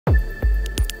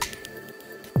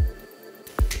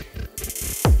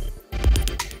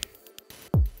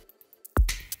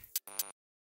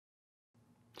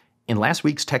In last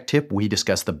week's tech tip, we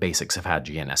discussed the basics of how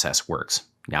GNSS works.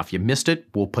 Now, if you missed it,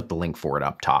 we'll put the link for it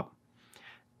up top.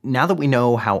 Now that we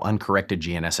know how uncorrected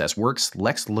GNSS works,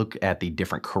 let's look at the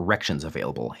different corrections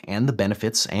available and the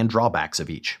benefits and drawbacks of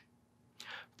each.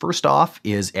 First off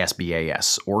is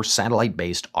SBAS, or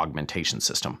Satellite-Based Augmentation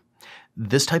System.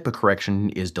 This type of correction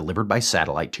is delivered by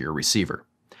satellite to your receiver.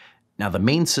 Now, the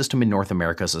main system in North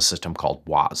America is a system called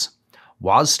WAAS.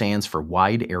 WAAS stands for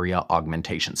Wide Area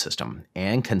Augmentation System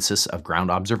and consists of ground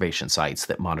observation sites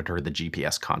that monitor the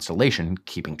GPS constellation,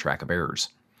 keeping track of errors.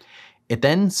 It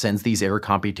then sends these error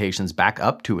computations back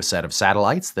up to a set of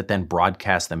satellites that then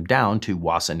broadcast them down to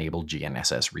WAAS-enabled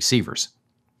GNSS receivers.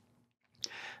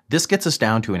 This gets us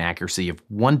down to an accuracy of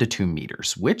 1 to 2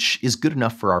 meters, which is good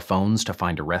enough for our phones to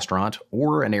find a restaurant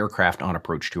or an aircraft on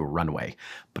approach to a runway,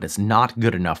 but it's not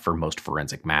good enough for most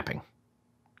forensic mapping.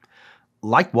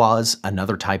 Like WAAS,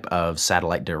 another type of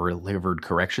satellite-delivered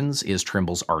corrections is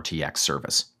Trimble's RTX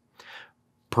service.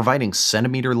 Providing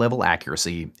centimeter-level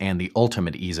accuracy and the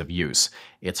ultimate ease of use,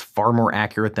 it's far more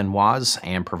accurate than WAAS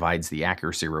and provides the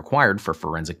accuracy required for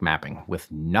forensic mapping,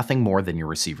 with nothing more than your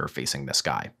receiver facing the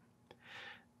sky.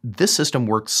 This system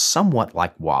works somewhat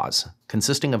like WAAS,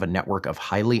 consisting of a network of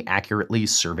highly accurately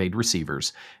surveyed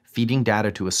receivers feeding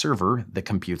data to a server that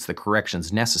computes the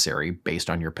corrections necessary based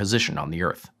on your position on the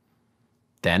Earth.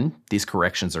 Then, these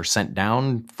corrections are sent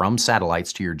down from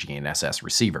satellites to your GNSS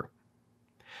receiver.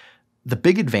 The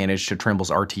big advantage to Trimble's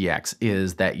RTX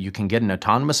is that you can get an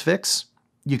autonomous fix.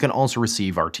 You can also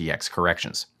receive RTX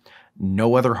corrections.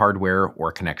 No other hardware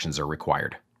or connections are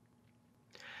required.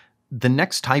 The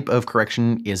next type of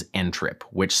correction is NTRIP,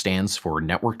 which stands for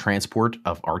Network Transport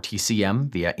of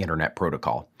RTCM via Internet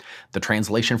Protocol. The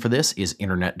translation for this is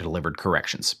Internet Delivered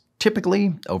Corrections,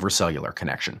 typically over cellular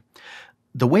connection.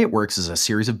 The way it works is a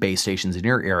series of base stations in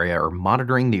your area are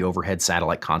monitoring the overhead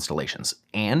satellite constellations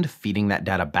and feeding that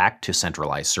data back to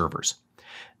centralized servers.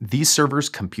 These servers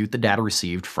compute the data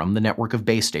received from the network of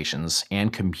base stations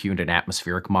and compute an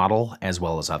atmospheric model as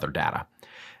well as other data.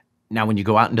 Now, when you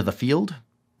go out into the field,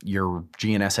 your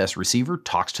GNSS receiver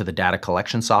talks to the data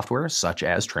collection software such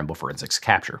as Trimble Forensics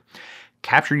Capture.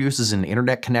 Capture uses an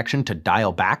internet connection to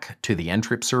dial back to the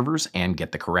NTRIP servers and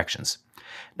get the corrections.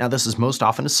 Now, this is most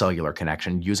often a cellular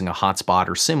connection using a hotspot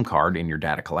or SIM card in your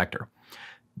data collector.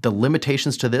 The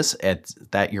limitations to this is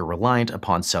that you're reliant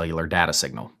upon cellular data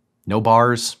signal. No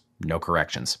bars, no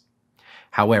corrections.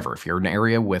 However, if you're in an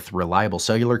area with reliable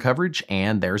cellular coverage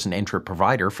and there's an NTRIP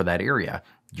provider for that area,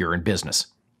 you're in business.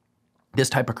 This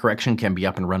type of correction can be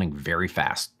up and running very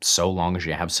fast, so long as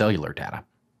you have cellular data.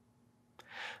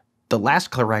 The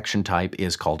last correction type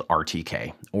is called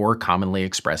RTK, or commonly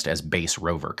expressed as base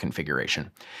rover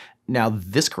configuration. Now,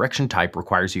 this correction type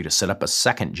requires you to set up a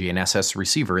second GNSS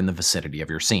receiver in the vicinity of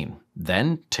your scene.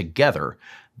 Then, together,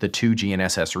 the two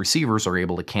GNSS receivers are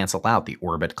able to cancel out the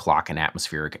orbit, clock, and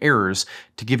atmospheric errors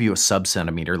to give you a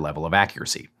sub-centimeter level of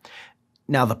accuracy.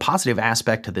 Now, the positive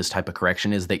aspect to this type of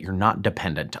correction is that you're not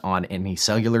dependent on any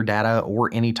cellular data or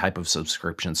any type of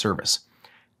subscription service.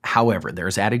 However,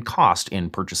 there's added cost in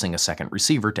purchasing a second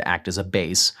receiver to act as a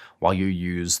base while you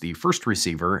use the first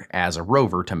receiver as a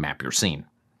rover to map your scene.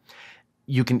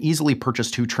 You can easily purchase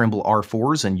two Trimble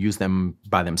R4s and use them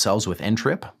by themselves with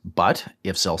NTRIP, but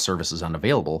if cell service is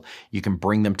unavailable, you can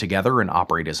bring them together and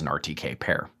operate as an RTK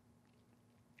pair.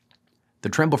 The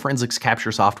Trimble Forensics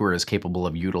Capture software is capable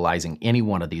of utilizing any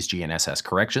one of these GNSS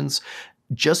corrections.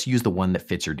 Just use the one that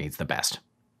fits your needs the best.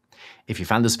 If you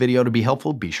found this video to be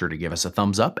helpful, be sure to give us a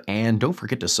thumbs up and don't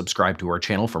forget to subscribe to our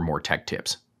channel for more tech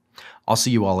tips. I'll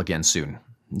see you all again soon.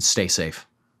 Stay safe.